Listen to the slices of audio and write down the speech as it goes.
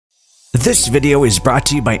This video is brought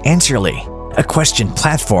to you by Answerly, a question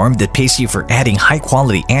platform that pays you for adding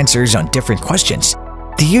high-quality answers on different questions.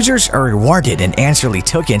 The users are rewarded in Answerly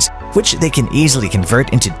tokens, which they can easily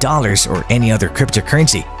convert into dollars or any other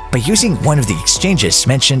cryptocurrency by using one of the exchanges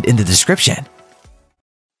mentioned in the description.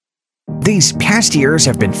 These past years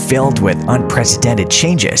have been filled with unprecedented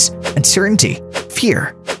changes, uncertainty,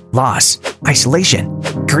 fear, loss, isolation,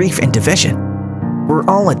 grief, and division. We're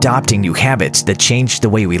all adopting new habits that change the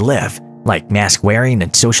way we live, like mask wearing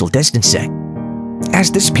and social distancing. As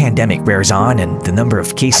this pandemic wears on and the number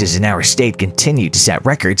of cases in our state continue to set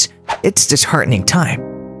records, it's a disheartening time.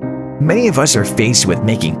 Many of us are faced with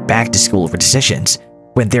making back-to-school decisions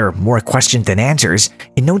when there are more questions than answers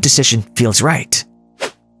and no decision feels right.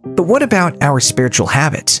 But what about our spiritual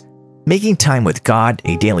habits? Making time with God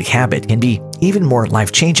a daily habit can be even more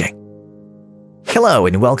life-changing. Hello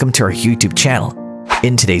and welcome to our YouTube channel.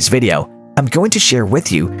 In today's video, I'm going to share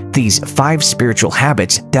with you these 5 spiritual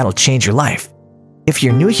habits that'll change your life. If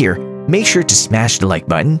you're new here, make sure to smash the like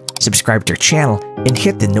button, subscribe to our channel, and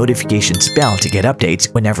hit the notifications bell to get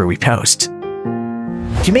updates whenever we post.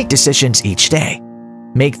 You make decisions each day.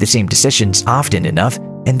 Make the same decisions often enough,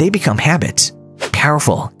 and they become habits.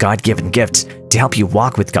 Powerful, God-given gifts to help you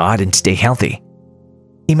walk with God and stay healthy.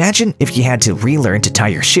 Imagine if you had to relearn to tie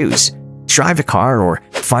your shoes, drive a car, or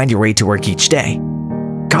find your way to work each day.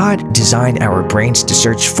 God designed our brains to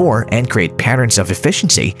search for and create patterns of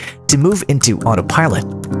efficiency to move into autopilot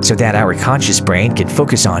so that our conscious brain can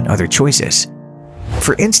focus on other choices.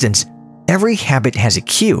 For instance, every habit has a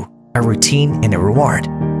cue, a routine, and a reward.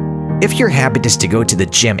 If your habit is to go to the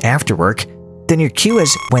gym after work, then your cue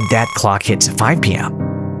is when that clock hits 5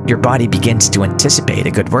 p.m. Your body begins to anticipate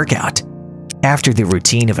a good workout. After the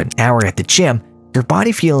routine of an hour at the gym, your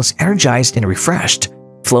body feels energized and refreshed,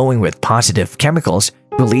 flowing with positive chemicals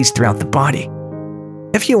released throughout the body.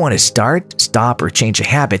 If you want to start, stop, or change a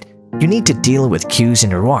habit, you need to deal with cues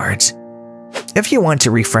and rewards. If you want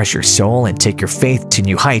to refresh your soul and take your faith to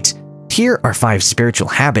new heights, here are 5 spiritual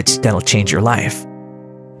habits that'll change your life.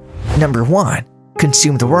 Number 1.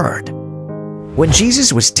 Consume the Word. When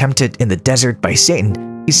Jesus was tempted in the desert by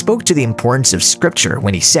Satan, he spoke to the importance of Scripture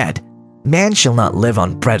when he said, "Man shall not live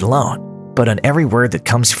on bread alone, but on every word that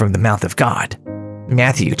comes from the mouth of God."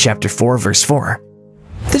 Matthew chapter 4, verse 4.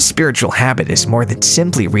 This spiritual habit is more than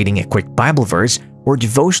simply reading a quick Bible verse or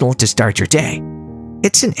devotional to start your day.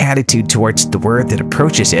 It's an attitude towards the Word that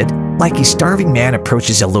approaches it like a starving man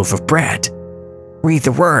approaches a loaf of bread. Read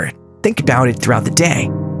the Word, think about it throughout the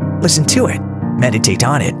day, listen to it, meditate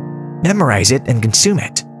on it, memorize it, and consume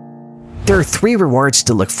it. There are 3 rewards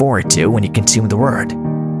to look forward to when you consume the Word: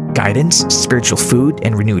 guidance, spiritual food,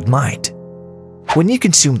 and renewed mind. When you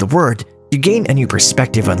consume the Word, you gain a new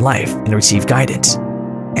perspective on life and receive guidance.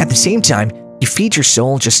 At the same time, you feed your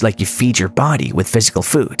soul just like you feed your body with physical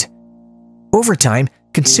food. Over time,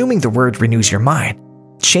 consuming the Word renews your mind,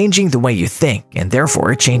 changing the way you think and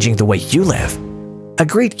therefore changing the way you live. A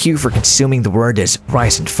great cue for consuming the Word is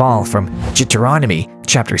rise and fall from Deuteronomy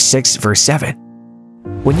chapter 6, verse 7.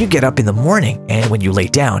 When you get up in the morning and when you lay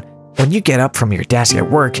down, when you get up from your desk at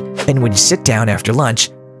work and when you sit down after lunch,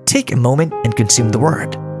 take a moment and consume the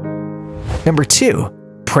Word. Number 2.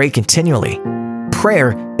 Pray continually.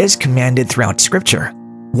 Prayer is commanded throughout Scripture.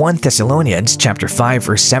 1 Thessalonians chapter 5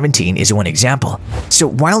 verse 17 is one example. So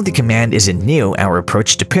while the command isn't new, our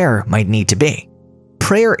approach to prayer might need to be.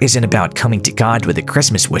 Prayer isn't about coming to God with a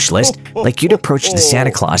Christmas wish list like you'd approach the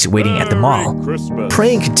Santa Claus waiting at the mall.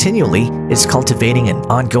 Praying continually is cultivating an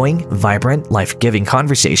ongoing, vibrant, life-giving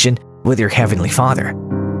conversation with your Heavenly Father.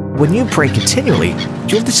 When you pray continually,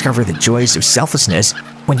 you'll discover the joys of selflessness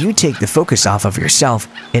when you take the focus off of yourself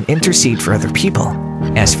and intercede for other people.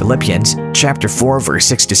 As Philippians chapter 4 verse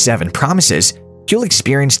 6-7 promises, you'll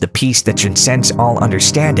experience the peace that transcends all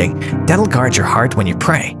understanding that'll guard your heart when you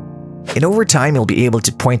pray. And over time, you'll be able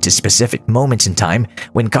to point to specific moments in time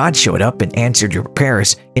when God showed up and answered your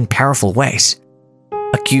prayers in powerful ways.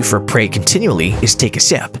 A cue for pray continually is take a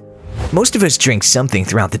sip. Most of us drink something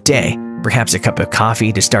throughout the day, perhaps a cup of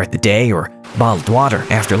coffee to start the day or bottled water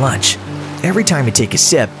after lunch. Every time you take a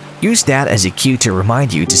sip, use that as a cue to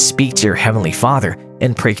remind you to speak to your Heavenly Father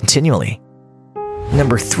and pray continually.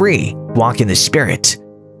 Number 3. Walk in the Spirit.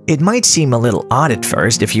 It might seem a little odd at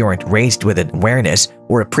first if you aren't raised with an awareness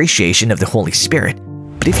or appreciation of the Holy Spirit,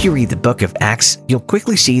 but if you read the book of Acts, you'll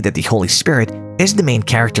quickly see that the Holy Spirit is the main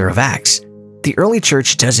character of Acts. The early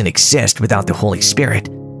church doesn't exist without the Holy Spirit.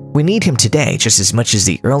 We need Him today just as much as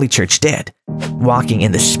the early church did. Walking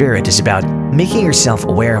in the Spirit is about making yourself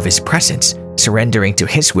aware of His presence, surrendering to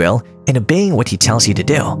His will, and obeying what He tells you to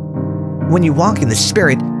do. When you walk in the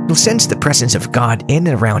Spirit, you'll sense the presence of God in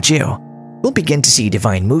and around you. You'll begin to see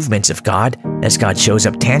divine movements of God as God shows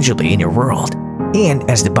up tangibly in your world.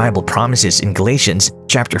 And as the Bible promises in Galatians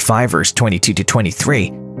chapter 5 verse 22 to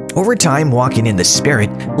 23, over time walking in the Spirit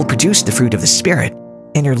will produce the fruit of the Spirit,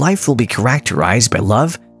 and your life will be characterized by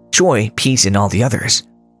love, joy, peace, and all the others.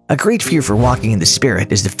 A great fear for walking in the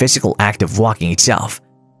Spirit is the physical act of walking itself.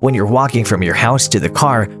 When you're walking from your house to the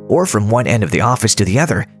car or from one end of the office to the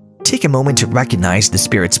other, take a moment to recognize the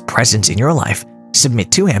Spirit's presence in your life,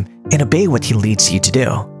 submit to Him, and obey what He leads you to do.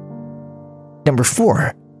 Number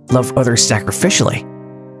 4. Love others sacrificially.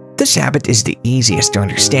 This habit is the easiest to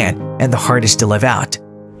understand and the hardest to live out.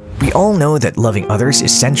 We all know that loving others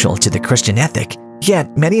is central to the Christian ethic,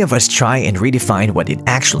 yet many of us try and redefine what it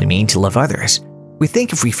actually means to love others. We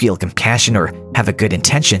think if we feel compassion or have a good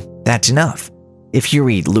intention, that's enough. If you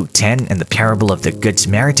read Luke 10 and the parable of the Good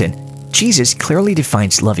Samaritan, Jesus clearly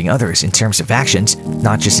defines loving others in terms of actions,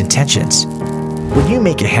 not just intentions. When you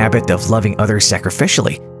make a habit of loving others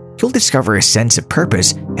sacrificially, you'll discover a sense of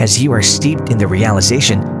purpose as you are steeped in the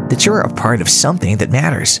realization that you're a part of something that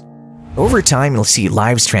matters. Over time, you'll see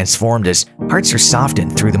lives transformed as hearts are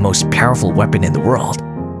softened through the most powerful weapon in the world,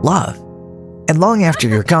 love. And long after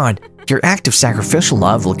you're gone, your act of sacrificial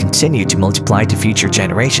love will continue to multiply to future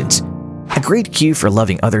generations. A great cue for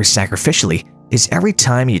loving others sacrificially is every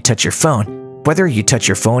time you touch your phone, whether you touch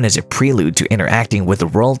your phone as a prelude to interacting with the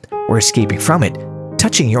world or escaping from it,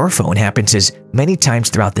 touching your phone happens as many times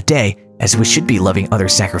throughout the day as we should be loving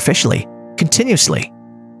others sacrificially, continuously.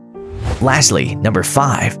 Lastly, number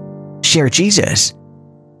 5. Share Jesus.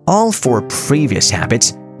 All 4 previous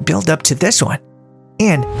habits build up to this one,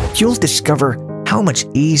 and you'll discover how much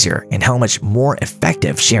easier and how much more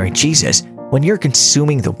effective sharing Jesus when you're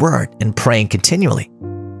consuming the Word and praying continually.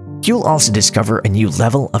 You'll also discover a new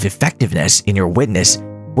level of effectiveness in your witness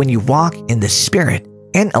when you walk in the Spirit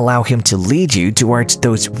and allow Him to lead you towards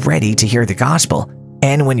those ready to hear the gospel,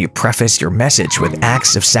 and when you preface your message with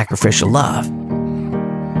acts of sacrificial love.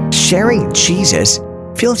 Sharing Jesus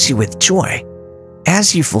fills you with joy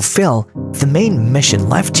as you fulfill the main mission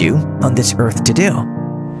left you on this earth to do.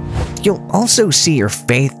 You'll also see your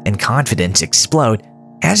faith and confidence explode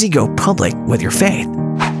as you go public with your faith.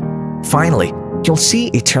 Finally, you'll see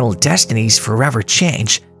eternal destinies forever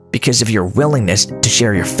change because of your willingness to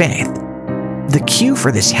share your faith. The cue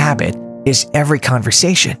for this habit is every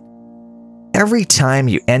conversation. Every time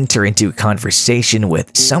you enter into a conversation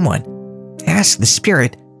with someone, ask the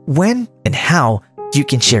Spirit when and how you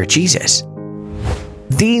can share Jesus.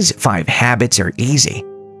 These 5 habits are easy,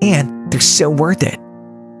 and they're so worth it.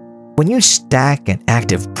 When you stack an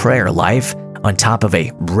active prayer life on top of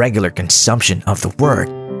a regular consumption of the Word,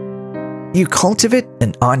 you cultivate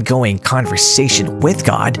an ongoing conversation with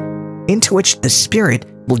God into which the Spirit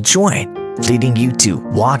will join, leading you to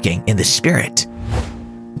walking in the Spirit.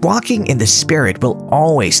 Walking in the Spirit will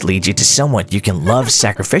always lead you to someone you can love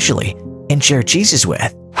sacrificially and share Jesus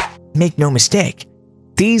with. Make no mistake,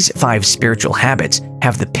 these 5 spiritual habits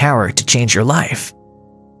have the power to change your life.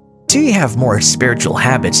 Do you have more spiritual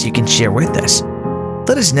habits you can share with us?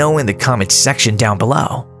 Let us know in the comments section down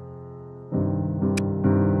below.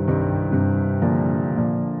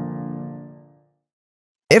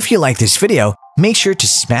 If you like this video, make sure to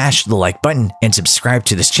smash the like button and subscribe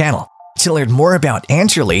to this channel. To learn more about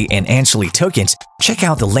Answerly and Answerly tokens, check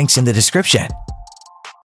out the links in the description.